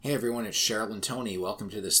Hey everyone, it's Cheryl and Tony. Welcome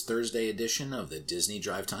to this Thursday edition of the Disney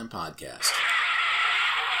Drive Time Podcast.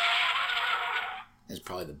 It's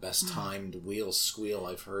probably the best timed wheel squeal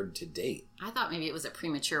I've heard to date. I thought maybe it was a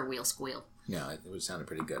premature wheel squeal. Yeah, it sounded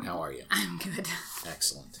pretty good. How are you? I'm good.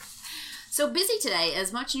 Excellent. So busy today.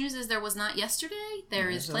 As much news as there was not yesterday, there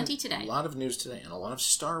is plenty today. A lot of news today, and a lot of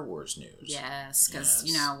Star Wars news. Yes, because,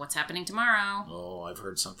 you know, what's happening tomorrow. Oh, I've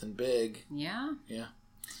heard something big. Yeah? Yeah.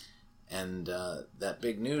 And that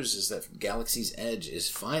big news is that Galaxy's Edge is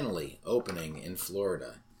finally opening in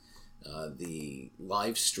Florida. The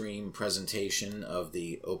live stream presentation of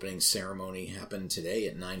the opening ceremony happened today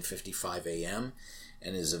at 9:55 a.m.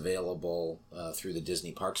 and is available through the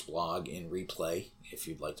Disney Parks blog in replay if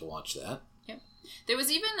you'd like to watch that. Yep. There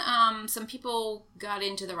was even some people got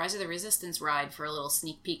into the Rise of the Resistance ride for a little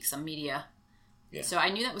sneak peek, some media. Yeah. So I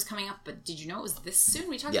knew that was coming up, but did you know it was this soon?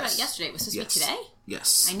 We talked about it yesterday. It was supposed to be today?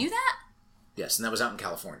 Yes. I knew that? Yes, and that was out in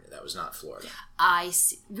California. That was not Florida. I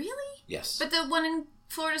see. Really? Yes. But the one in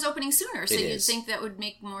Florida's opening sooner, so you'd think that would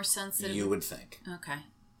make more sense than... You would think. Okay.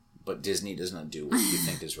 But Disney does not do what you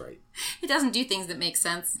think is right. It doesn't do things that make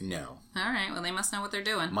sense. No. All right, well, they must know what they're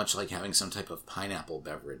doing. Much like having some type of pineapple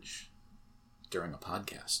beverage during a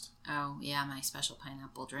podcast. Oh, yeah, my special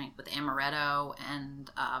pineapple drink with amaretto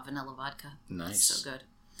and vanilla vodka. Nice. It's so good.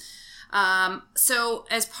 So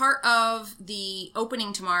as part of the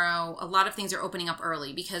opening tomorrow, a lot of things are opening up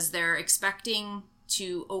early because they're expecting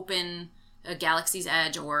to open Galaxy's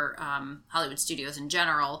Edge or Hollywood Studios in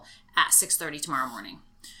general at 6:30 tomorrow morning.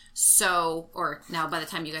 So, or now by the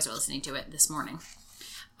time you guys are listening to it this morning.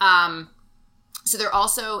 So they're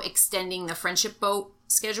also extending the Friendship Boat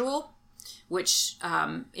schedule, which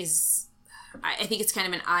is, I think it's kind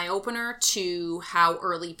of an eye-opener to how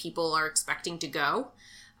early people are expecting to go.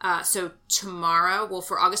 So tomorrow, well,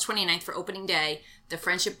 for August 29th, for opening day, the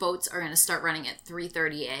Friendship Boats are going to start running at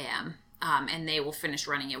 3:30 a.m. And they will finish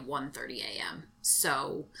running at 1:30 a.m.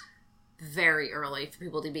 So very early for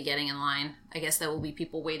people to be getting in line. I guess there will be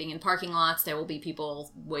people waiting in parking lots. There will be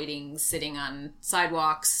people waiting, sitting on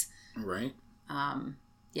sidewalks. Right.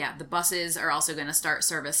 Yeah, the buses are also going to start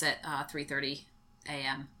service at 3:30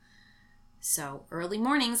 a.m. So early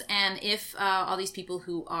mornings, and if all these people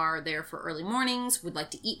who are there for early mornings would like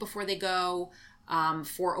to eat before they go,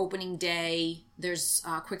 for opening day, there's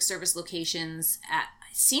quick service locations at,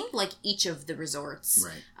 it seemed like each of the resorts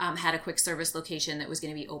had a quick service location that was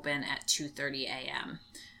going to be open at 2:30 a.m.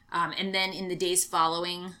 And then in the days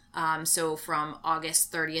following, so from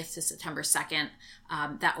August 30th to September 2nd,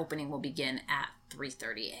 that opening will begin at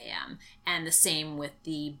 3:30 a.m. And the same with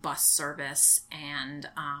the bus service and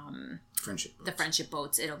the Friendship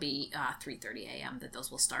Boats. It'll be 3:30 a.m. that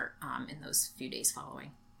those will start in those few days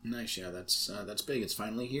following. Nice, yeah, that's big. It's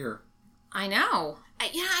finally here. I know.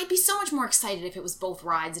 I'd be so much more excited if it was both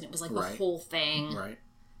rides and it was like the whole thing. Right.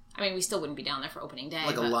 I mean, we still wouldn't be down there for opening day.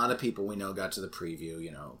 Like a lot of people we know got to the preview.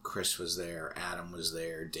 You know, Chris was there, Adam was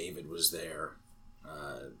there, David was there,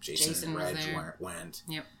 Jason and Reg went.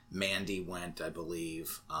 Yep. Mandy went, I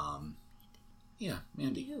believe. Yeah,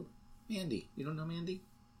 Mandy. Who? Mandy. You don't know Mandy?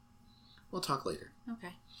 We'll talk later.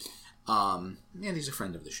 Okay. Mandy's a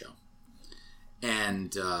friend of the show.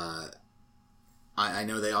 And I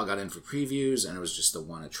know they all got in for previews, and it was just the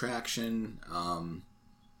one attraction.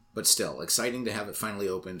 But still, exciting to have it finally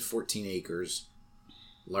opened. 14 acres.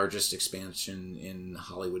 Largest expansion in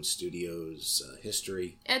Hollywood Studios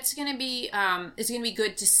history. It's gonna be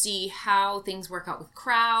good to see how things work out with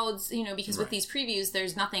crowds. You know, because with these previews,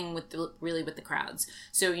 there's nothing really with the crowds.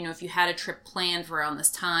 So you know, if you had a trip planned for around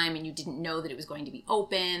this time and you didn't know that it was going to be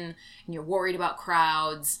open, and you're worried about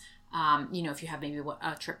crowds, you know, if you have maybe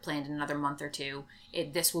a trip planned in another month or two,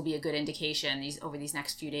 this will be a good indication over these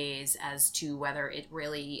next few days as to whether it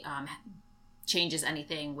really changes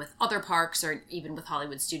anything with other parks or even with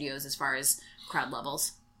Hollywood Studios as far as crowd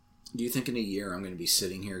levels. Do you think in a year I'm going to be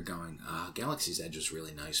sitting here going, Galaxy's Edge was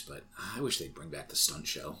really nice, but I wish they'd bring back the stunt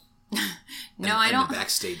show? No, I don't. And the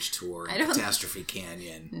backstage tour, and Catastrophe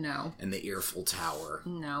Canyon. No. And the Earful Tower.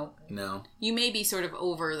 No. No? You may be sort of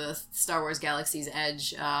over the Star Wars Galaxy's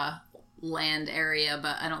Edge land area,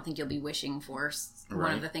 but I don't think you'll be wishing for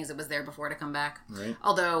one of the things that was there before to come back. Right.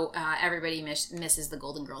 Although everybody misses the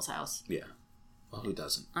Golden Girls house. Yeah. Well, who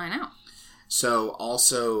doesn't? I know. So,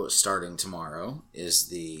 also starting tomorrow is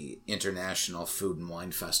the International Food and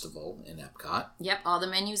Wine Festival in Epcot. Yep, all the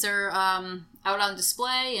menus are out on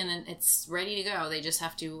display, and it's ready to go. They just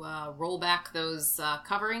have to roll back those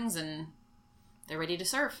coverings, and they're ready to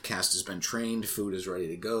serve. Cast has been trained, food is ready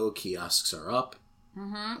to go, kiosks are up.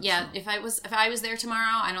 Mm-hmm. Yeah, so. if I was there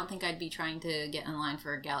tomorrow, I don't think I'd be trying to get in line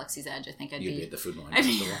for Galaxy's Edge. I think You'd be at the Food and Wine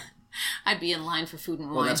Festival. I'd be in line for food and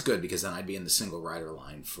wine. Well, that's good, because then I'd be in the single rider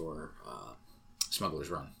line for Smuggler's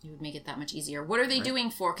Run. You would make it that much easier. What are they doing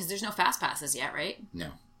for? Because there's no fast passes yet, right?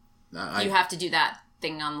 No. You have to do that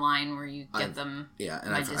thing online where you get them. Yeah,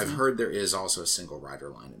 and I've heard there is also a single rider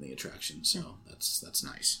line in the attraction, so that's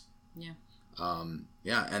nice. Yeah.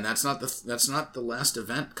 Yeah, and that's not the last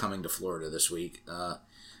event coming to Florida this week.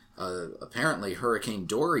 Apparently, Hurricane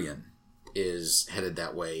Dorian is headed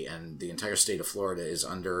that way, and the entire state of Florida is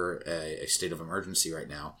under a state of emergency right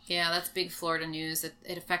now. Yeah, that's big Florida news.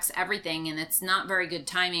 It affects everything, and it's not very good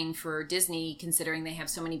timing for Disney, considering they have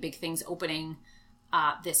so many big things opening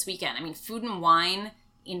this weekend. I mean, food and wine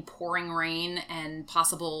in pouring rain and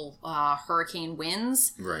possible hurricane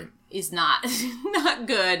winds is not not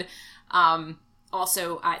good.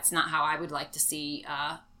 Also, it's not how I would like to see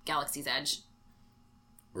Galaxy's Edge.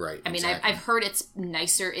 Right. I mean, exactly. I've heard it's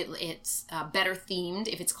nicer. It's better themed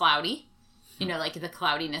if it's cloudy. You know, like the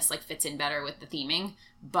cloudiness fits in better with the theming.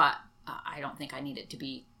 But I don't think I need it to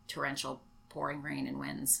be torrential, pouring rain and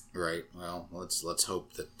winds. Right. Well, let's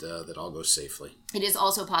hope that all goes safely. It is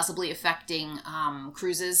also possibly affecting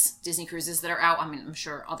cruises, Disney cruises that are out. I mean, I'm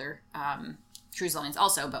sure other cruise lines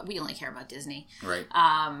also, but we only care about Disney. Right.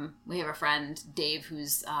 We have a friend, Dave,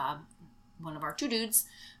 who's one of our two dudes,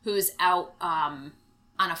 who's out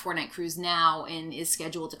on a 4-night cruise now and is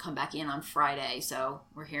scheduled to come back in on Friday. So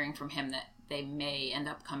we're hearing from him that they may end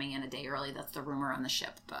up coming in a day early. That's the rumor on the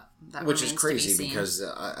ship, but that which is crazy because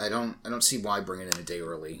I don't see why bring it in a day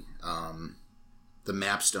early. The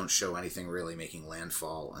maps don't show anything really making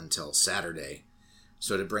landfall until Saturday.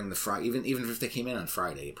 So to bring the Friday, even if they came in on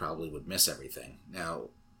Friday, it probably would miss everything. Now,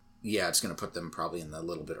 yeah, it's going to put them probably in a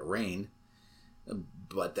little bit of rain,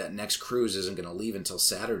 but that next cruise isn't going to leave until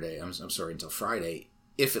Saturday. Until Friday.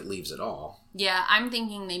 If it leaves at all. Yeah, I'm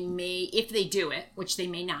thinking they may, if they do it, which they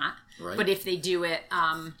may not, but if they do it,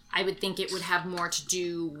 I would think it would have more to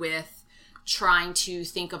do with trying to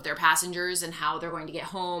think of their passengers and how they're going to get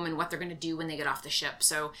home and what they're going to do when they get off the ship.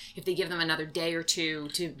 So if they give them another day or two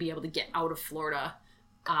to be able to get out of Florida,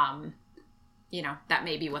 that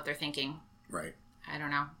may be what they're thinking. Right. I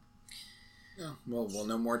don't know. Yeah, well, we'll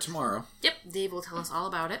know more tomorrow. Yep, Dave will tell us all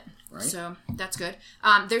about it. Right. So that's good.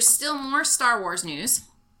 There's still more Star Wars news.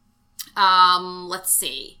 Let's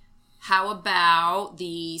see. How about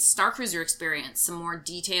the Star Cruiser experience? Some more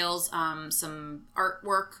details. Some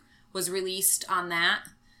artwork was released on that.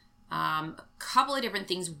 A couple of different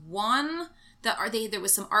things. One, there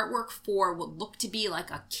was some artwork for what looked to be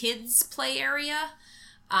like a kids' play area.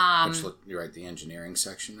 You're right, the engineering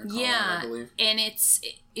section, they're calling it, I believe. And it's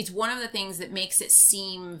one of the things that makes it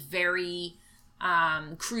seem very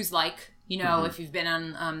cruise-like. If you've been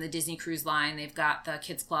on the Disney Cruise Line, they've got the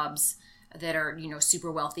kids' clubs that are, super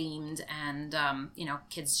well-themed, and,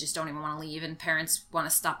 kids just don't even want to leave, and parents want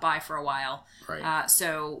to stop by for a while. Right.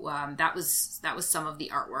 So that was some of the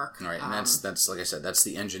artwork. Right, and that's like I said, that's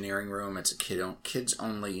the engineering room. It's a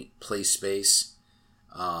kids-only play space.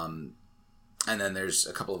 And then there's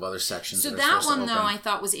a couple of other sections. So that one, though, I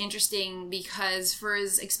thought was interesting because for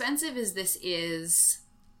as expensive as this is,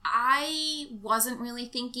 I wasn't really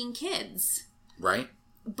thinking kids. Right.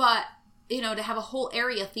 But, to have a whole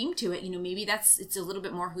area themed to it, maybe it's a little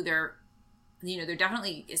bit more who they're, they're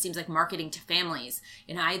definitely, it seems like marketing to families.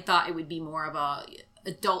 And I thought it would be more of a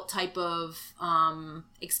adult type of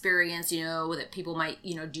experience, that people might,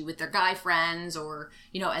 do with their guy friends or,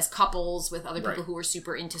 as couples with other people who are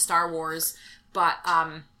super into Star Wars. But,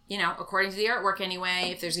 according to the artwork anyway,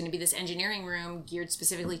 if there's going to be this engineering room geared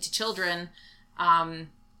specifically to children, I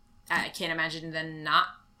can't imagine them not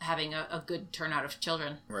having a good turnout of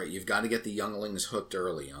children. Right. You've got to get the younglings hooked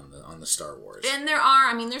early on the Star Wars. And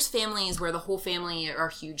there's families where the whole family are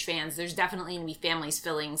huge fans. There's definitely going to be families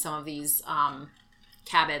filling some of these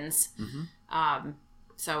cabins. Mm-hmm. And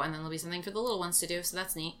then there'll be something for the little ones to do, so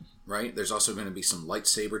that's neat. Right. There's also going to be some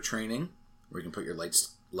lightsaber training where you can put your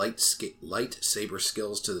lightsaber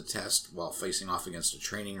skills to the test while facing off against a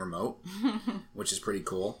training remote, which is pretty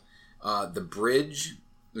cool. The bridge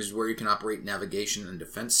is where you can operate navigation and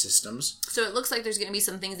defense systems. So it looks like there's going to be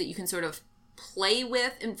some things that you can sort of play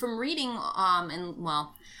with. And from reading,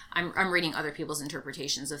 I'm reading other people's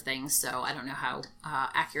interpretations of things, so I don't know how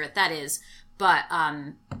accurate that is. But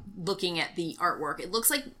looking at the artwork, it looks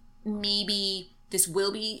like maybe this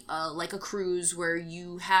will be like a cruise where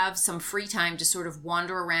you have some free time to sort of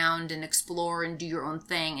wander around and explore and do your own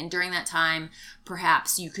thing. And during that time,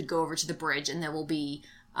 perhaps you could go over to the bridge and there will be,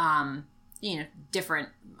 different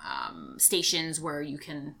stations where you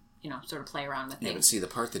can, sort of play around with things. Yeah, but see, the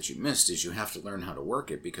part that you missed is you have to learn how to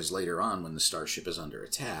work it because later on when the starship is under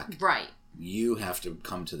attack, right, You have to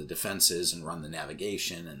come to the defenses and run the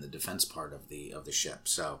navigation and the defense part of the ship.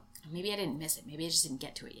 So maybe I didn't miss it. Maybe I just didn't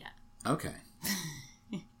get to it yet. Okay.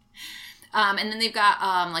 And then they've got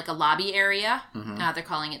like a lobby area. They're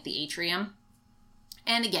calling it the atrium.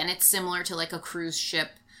 And again, it's similar to like a cruise ship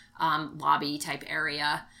lobby type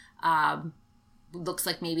area. Looks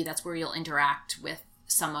like maybe that's where you'll interact with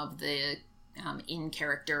some of the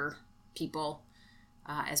in-character people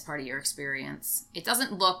as part of your experience. It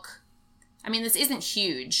doesn't look... I mean, this isn't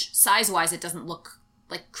huge. Size-wise, it doesn't look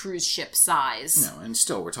like cruise ship size. No, and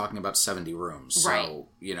still, we're talking about 70 rooms. Right.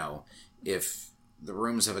 So, if the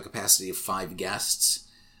rooms have a capacity of 5 guests,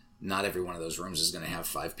 not every one of those rooms is going to have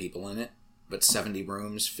 5 people in it. But 70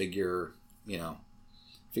 rooms, figure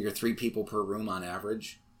 3 people per room on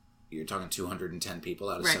average. You're talking 210 people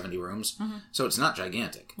out of 70 rooms. So it's not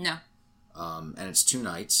gigantic. No. And it's 2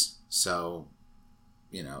 nights. So,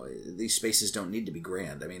 these spaces don't need to be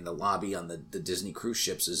grand. I mean, the lobby on the Disney cruise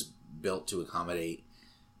ships is built to accommodate,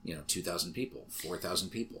 2,000 people, 4,000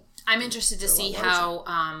 people. I'm interested to see how,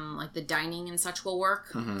 like, the dining and such will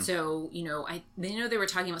work. So, I know they were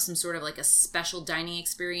talking about some sort of, like, a special dining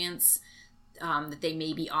experience that they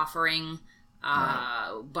may be offering.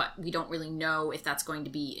 Right. But we don't really know if that's going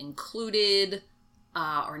to be included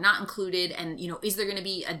or not included. And, is there going to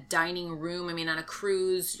be a dining room? I mean, on a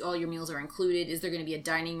cruise, all your meals are included. Is there going to be a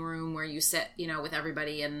dining room where you sit, with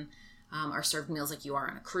everybody and are served meals like you are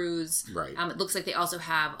on a cruise? Right. It looks like they also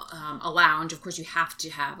have a lounge. Of course, you have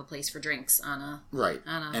to have a place for drinks on a right.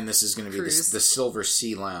 On a and this is going to be the Silver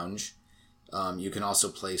Sea Lounge. You can also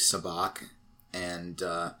play sabacc and...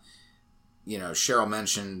 Cheryl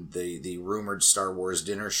mentioned the rumored Star Wars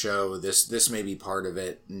dinner show. This may be part of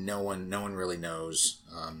it. No one really knows.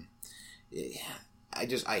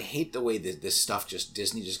 I hate the way that this stuff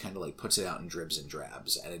Disney just kind of like puts it out in dribs and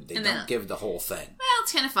drabs, and they don't give the whole thing. Well,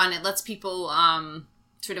 it's kind of fun. It lets people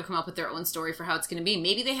sort of come up with their own story for how it's going to be.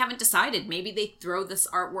 Maybe they haven't decided. Maybe they throw this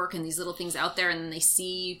artwork and these little things out there, and then they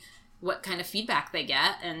see what kind of feedback they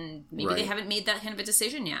get, and maybe they haven't made that kind of a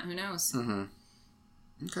decision yet. Who knows?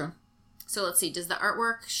 Okay. So let's see. Does the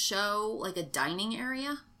artwork show like a dining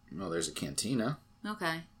area? No, there's a cantina.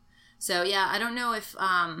 Okay. So yeah, I don't know if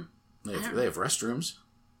they have restrooms.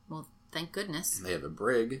 Well, thank goodness. They have a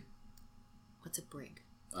brig. What's a brig?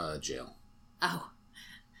 Jail. Oh,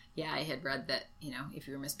 yeah. I had read that if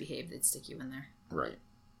you were misbehaved, they'd stick you in there. Right.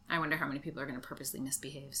 I wonder how many people are going to purposely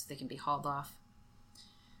misbehave so they can be hauled off.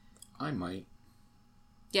 I might.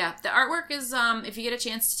 Yeah, the artwork is. If you get a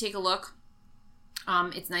chance to take a look.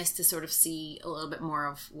 It's nice to sort of see a little bit more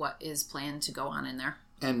of what is planned to go on in there.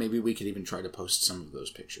 And maybe we could even try to post some of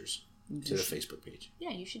those pictures to the Facebook page.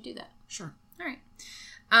 Yeah, you should do that. Sure. All right.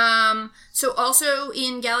 So also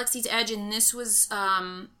in Galaxy's Edge, and this was,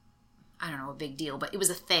 I don't know, a big deal, but it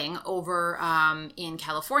was a thing over in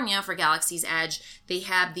California for Galaxy's Edge. They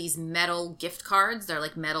have these metal gift cards. They're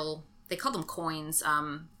like metal, they call them coins.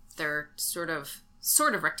 They're sort of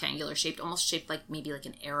rectangular shaped, almost shaped like maybe like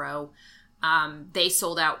an arrow. They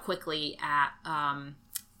sold out quickly at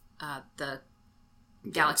the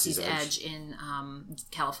Galaxy's Edge in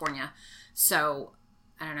California. So,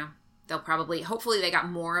 I don't know. They'll probably... Hopefully they got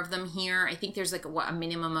more of them here. I think there's like a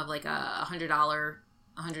minimum of like a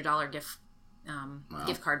 $100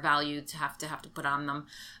 gift card value to have to put on them.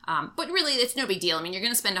 But really, it's no big deal. I mean, you're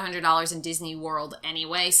going to spend $100 in Disney World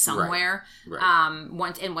anyway, somewhere. Right.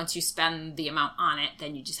 Once you spend the amount on it,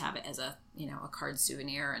 then you just have it as a card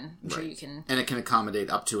souvenir, and I'm sure you can... And it can accommodate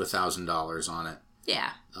up to $1,000 on it.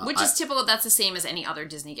 Yeah, which is typical. That's the same as any other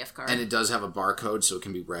Disney gift card. And it does have a barcode, so it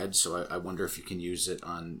can be read. So I wonder if you can use it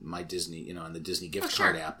on my Disney, on the Disney gift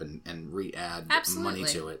card app and re-add money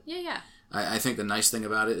to it. Yeah. I think the nice thing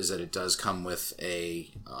about it is that it does come with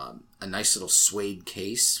a nice little suede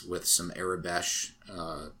case with some Arabesh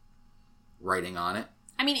writing on it.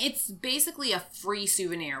 I mean, it's basically a free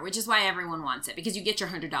souvenir, which is why everyone wants it, because you get your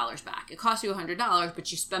 $100 back. It costs you $100,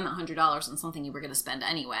 but you spend that $100 on something you were going to spend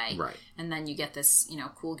anyway. Right. And then you get this,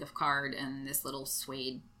 cool gift card and this little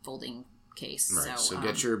suede folding case. Right. So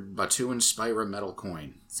get your Batu and Spira metal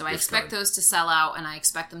coin. So I expect those to sell out, and I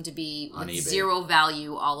expect them to be with zero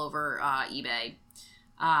value all over eBay.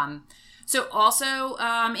 So also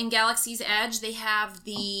in Galaxy's Edge, they have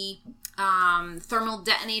the thermal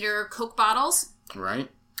detonator Coke bottles. Right.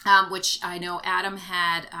 Which I know Adam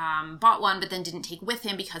had bought one, but then didn't take with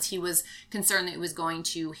him because he was concerned that it was going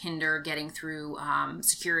to hinder getting through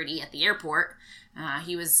security at the airport.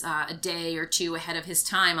 He was a day or two ahead of his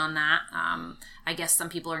time on that. I guess some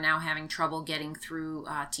people are now having trouble getting through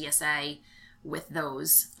TSA with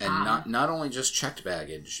those. And not only just checked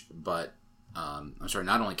baggage, but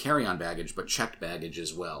not only carry-on baggage, but checked baggage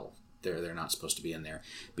as well. they're not supposed to be in there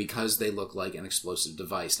because they look like an explosive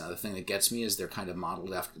device. Now, the thing that gets me is they're kind of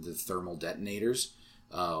modeled after the thermal detonators,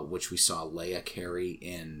 which we saw Leia carry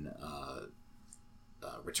in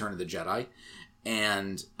Return of the Jedi.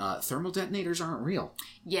 And thermal detonators aren't real.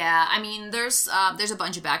 Yeah, I mean, there's a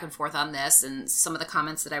bunch of back and forth on this, and some of the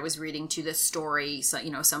comments that I was reading to this story, so,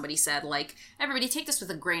 somebody said, like, everybody take this with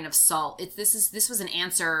a grain of salt. This was an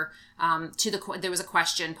answer there was a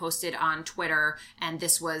question posted on Twitter, and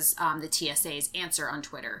this was the TSA's answer on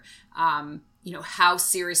Twitter. How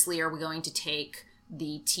seriously are we going to take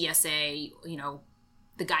the TSA,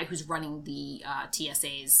 the guy who's running the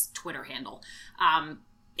TSA's Twitter handle?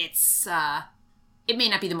 It may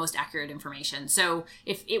not be the most accurate information. So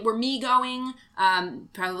if it were me going,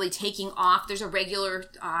 probably taking off, there's a regular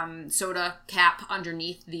soda cap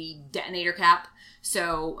underneath the detonator cap.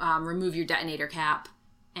 So remove your detonator cap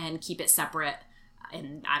and keep it separate.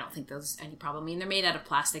 And I don't think there's any problem. I mean, they're made out of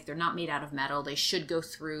plastic. They're not made out of metal. They should go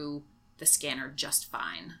through the scanner just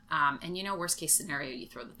fine. And worst case scenario, you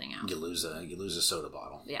throw the thing out. You lose a soda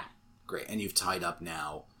bottle. Yeah. Great. And you've tied up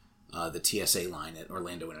now the TSA line at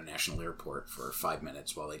Orlando International Airport for 5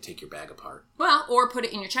 minutes while they take your bag apart. Well, or put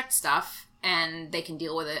it in your checked stuff, and they can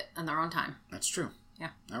deal with it on their own time. That's true.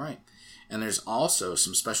 Yeah. All right. And there's also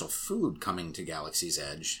some special food coming to Galaxy's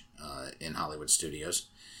Edge in Hollywood Studios.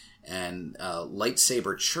 And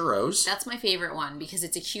lightsaber churros. That's my favorite one because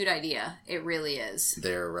it's a cute idea. It really is.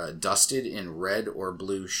 They're dusted in red or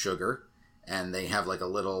blue sugar. And they have like a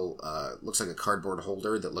little, looks like a cardboard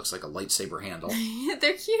holder that looks like a lightsaber handle.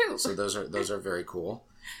 They're cute. So those are very cool.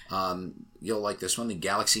 You'll like this one, the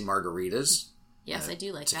Galaxy Margaritas. Yes, I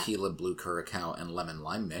do like tequila, blue curacao, and lemon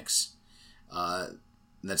lime mix.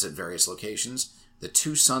 That's at various locations. The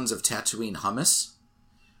Two Sons of Tatooine hummus,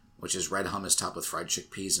 which is red hummus topped with fried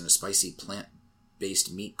chickpeas and a spicy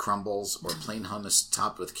plant-based meat crumbles, or plain hummus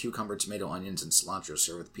topped with cucumber, tomato, onions, and cilantro,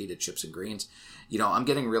 served with pita chips and greens. I'm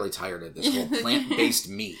getting really tired of this whole plant-based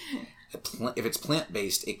meat. If it's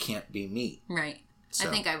plant-based, it can't be meat. Right. So,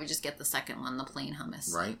 I think I would just get the second one, the plain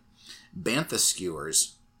hummus. Right. Bantha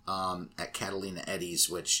skewers at Catalina Eddie's,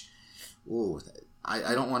 which,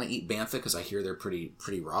 I don't want to eat bantha because I hear they're pretty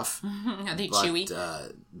rough. Are they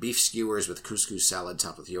chewy? Beef skewers with couscous salad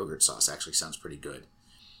topped with yogurt sauce actually sounds pretty good.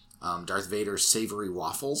 Darth Vader's savory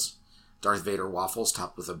waffles. Darth Vader waffles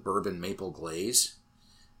topped with a bourbon maple glaze.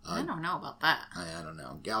 I don't know about that. I don't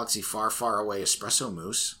know. Galaxy Far, Far Away espresso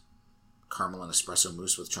mousse. Caramel and espresso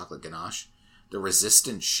mousse with chocolate ganache. The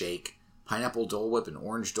Resistance Shake. Pineapple Dole Whip and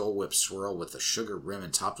orange Dole Whip swirl with a sugar rim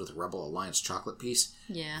and topped with a Rebel Alliance chocolate piece.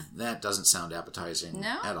 Yeah. That doesn't sound appetizing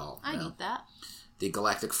at all. I'd eat that. The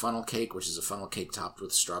Galactic Funnel Cake, which is a funnel cake topped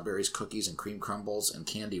with strawberries, cookies, and cream crumbles, and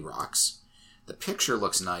candy rocks. The picture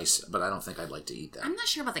looks nice, but I don't think I'd like to eat that. I'm not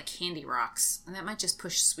sure about the candy rocks. And that might just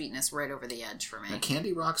push sweetness right over the edge for me. Now,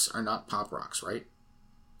 candy rocks are not pop rocks, right?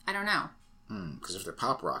 I don't know. Because if they're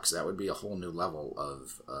pop rocks, that would be a whole new level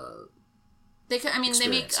of they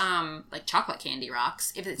make like chocolate candy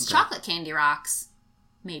rocks. If it's chocolate candy rocks,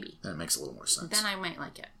 maybe. That makes a little more sense. Then I might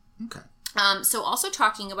like it. Okay. So also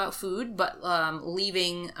talking about food, but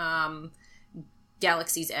leaving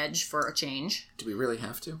Galaxy's Edge for a change. Do we really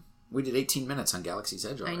have to? We did 18 minutes on Galaxy's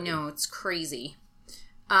Edge already. I know, it's crazy.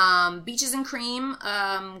 Beaches and Cream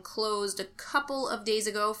closed a couple of days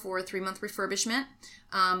ago for a 3-month refurbishment.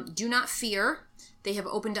 Do not fear. They have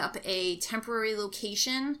opened up a temporary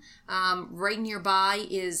location. Right nearby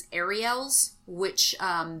is Ariel's, which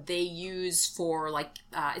they use for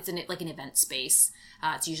it's an event space.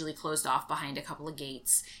 It's usually closed off behind a couple of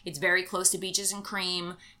gates. It's very close to Beaches and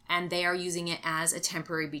Cream, and they are using it as a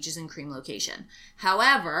temporary Beaches and Cream location.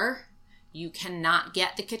 However, you cannot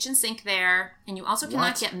get the kitchen sink there, and you also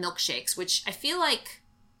cannot get milkshakes, which I feel like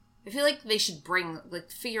they should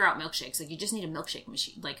figure out milkshakes. Like, you just need a milkshake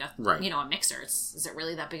machine, a mixer. Is it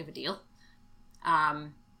really that big of a deal?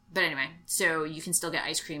 But anyway, so you can still get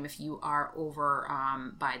ice cream if you are over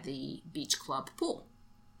by the beach club pool.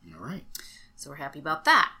 All right. So we're happy about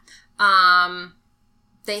that.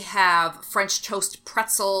 They have French toast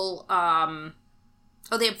pretzel.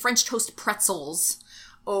 They have French toast pretzels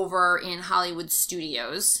over in Hollywood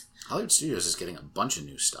Studios. Hollywood Studios is getting a bunch of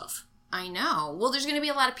new stuff. I know. Well, there's going to be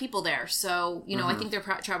a lot of people there. So, I think they're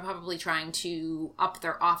probably trying to up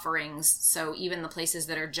their offerings. So even the places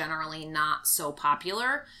that are generally not so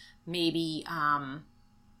popular, maybe,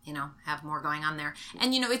 have more going on there.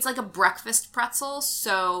 And, it's like a breakfast pretzel.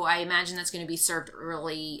 So I imagine that's going to be served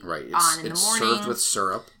early on in the morning. It's served with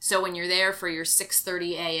syrup. So when you're there for your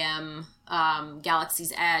 6:30 a.m.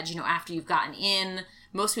 Galaxy's Edge, after you've gotten in,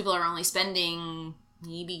 most people are only spending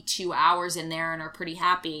maybe 2 hours in there and are pretty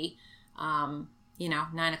happy.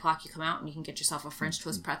 9 o'clock you come out and you can get yourself a French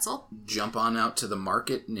toast pretzel. Jump on out to the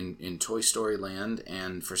market in Toy Story Land,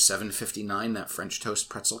 and for $7.59, that French toast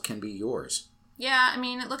pretzel can be yours. Yeah, I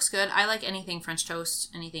mean, it looks good. I like anything French toast,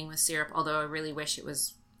 anything with syrup, although I really wish it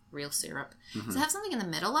was real syrup. Mm-hmm. Does it have something in the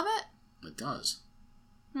middle of it? It does.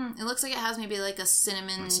 It looks like it has maybe like a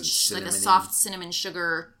cinnamon, like a soft cinnamon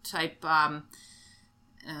sugar type, I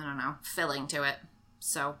don't know, filling to it.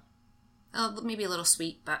 So, maybe a little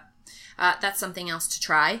sweet, but that's something else to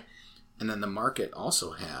try. And then the market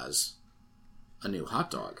also has a new hot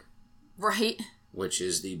dog. Right. Which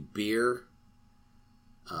is the beer...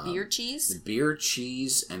 beer cheese? The beer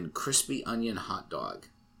cheese and crispy onion hot dog.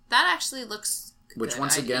 That actually looks good. Which,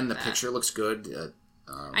 once again, the picture looks good.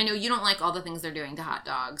 I know you don't like all the things they're doing to hot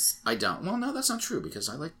dogs. I don't. Well, no, that's not true, because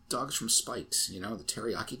I like dogs from Spike's. The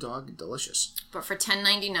teriyaki dog, delicious. But for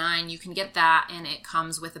 $10.99, you can get that, and it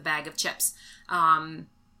comes with a bag of chips.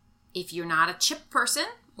 If you're not a chip person,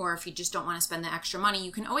 or if you just don't want to spend the extra money,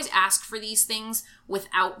 you can always ask for these things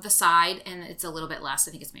without the side, and it's a little bit less.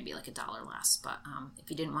 I think it's maybe like $1 less. But if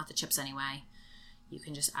you didn't want the chips anyway, you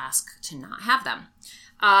can just ask to not have them.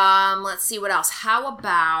 Let's see what else. How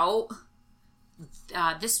about...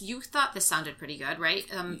 this, you thought this sounded pretty good, right?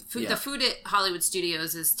 The food at Hollywood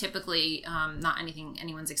Studios is typically not anything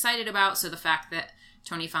anyone's excited about, so the fact that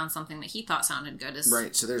Tony found something that he thought sounded good is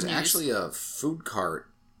right. So there's news. Actually a food cart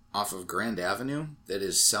off of Grand Avenue that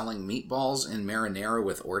is selling meatballs in marinara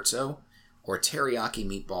with orzo, or teriyaki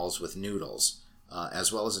meatballs with noodles,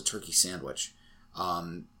 as well as a turkey sandwich.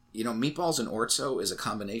 Meatballs and orzo is a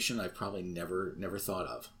combination I've probably never thought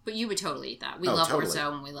of. But you would totally eat that. We love totally.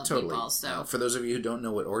 orzo and we love meatballs. So for those of you who don't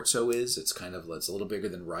know what orzo is, it's it's a little bigger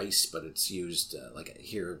than rice, but it's used like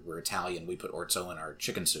here we're Italian. We put orzo in our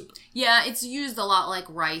chicken soup. Yeah, it's used a lot like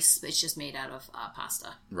rice, but it's just made out of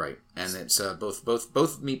pasta. Right, and it's both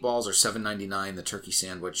meatballs are $7.99. The turkey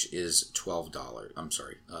sandwich is $12. I'm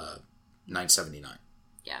sorry, $9.79.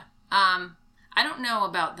 Yeah. I don't know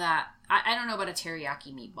about that. I don't know about a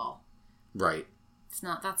teriyaki meatball. Right.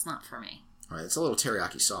 That's not for me. Right. It's a little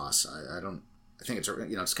teriyaki sauce. I think it's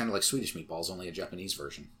it's kind of like Swedish meatballs, only a Japanese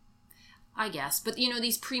version. I guess, but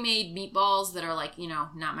these pre-made meatballs that are like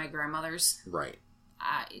not my grandmother's. Right.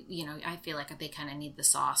 I feel like they kind of need the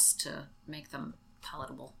sauce to make them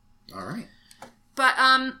palatable. All right. But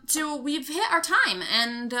so we've hit our time,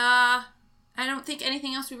 and I don't think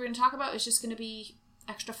anything else we were going to talk about is just going to be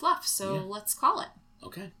extra fluff. So let's call it.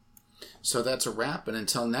 Okay. So that's a wrap, and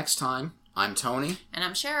until next time, I'm Tony. And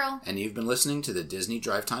I'm Cheryl. And you've been listening to the Disney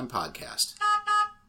Drive Time Podcast.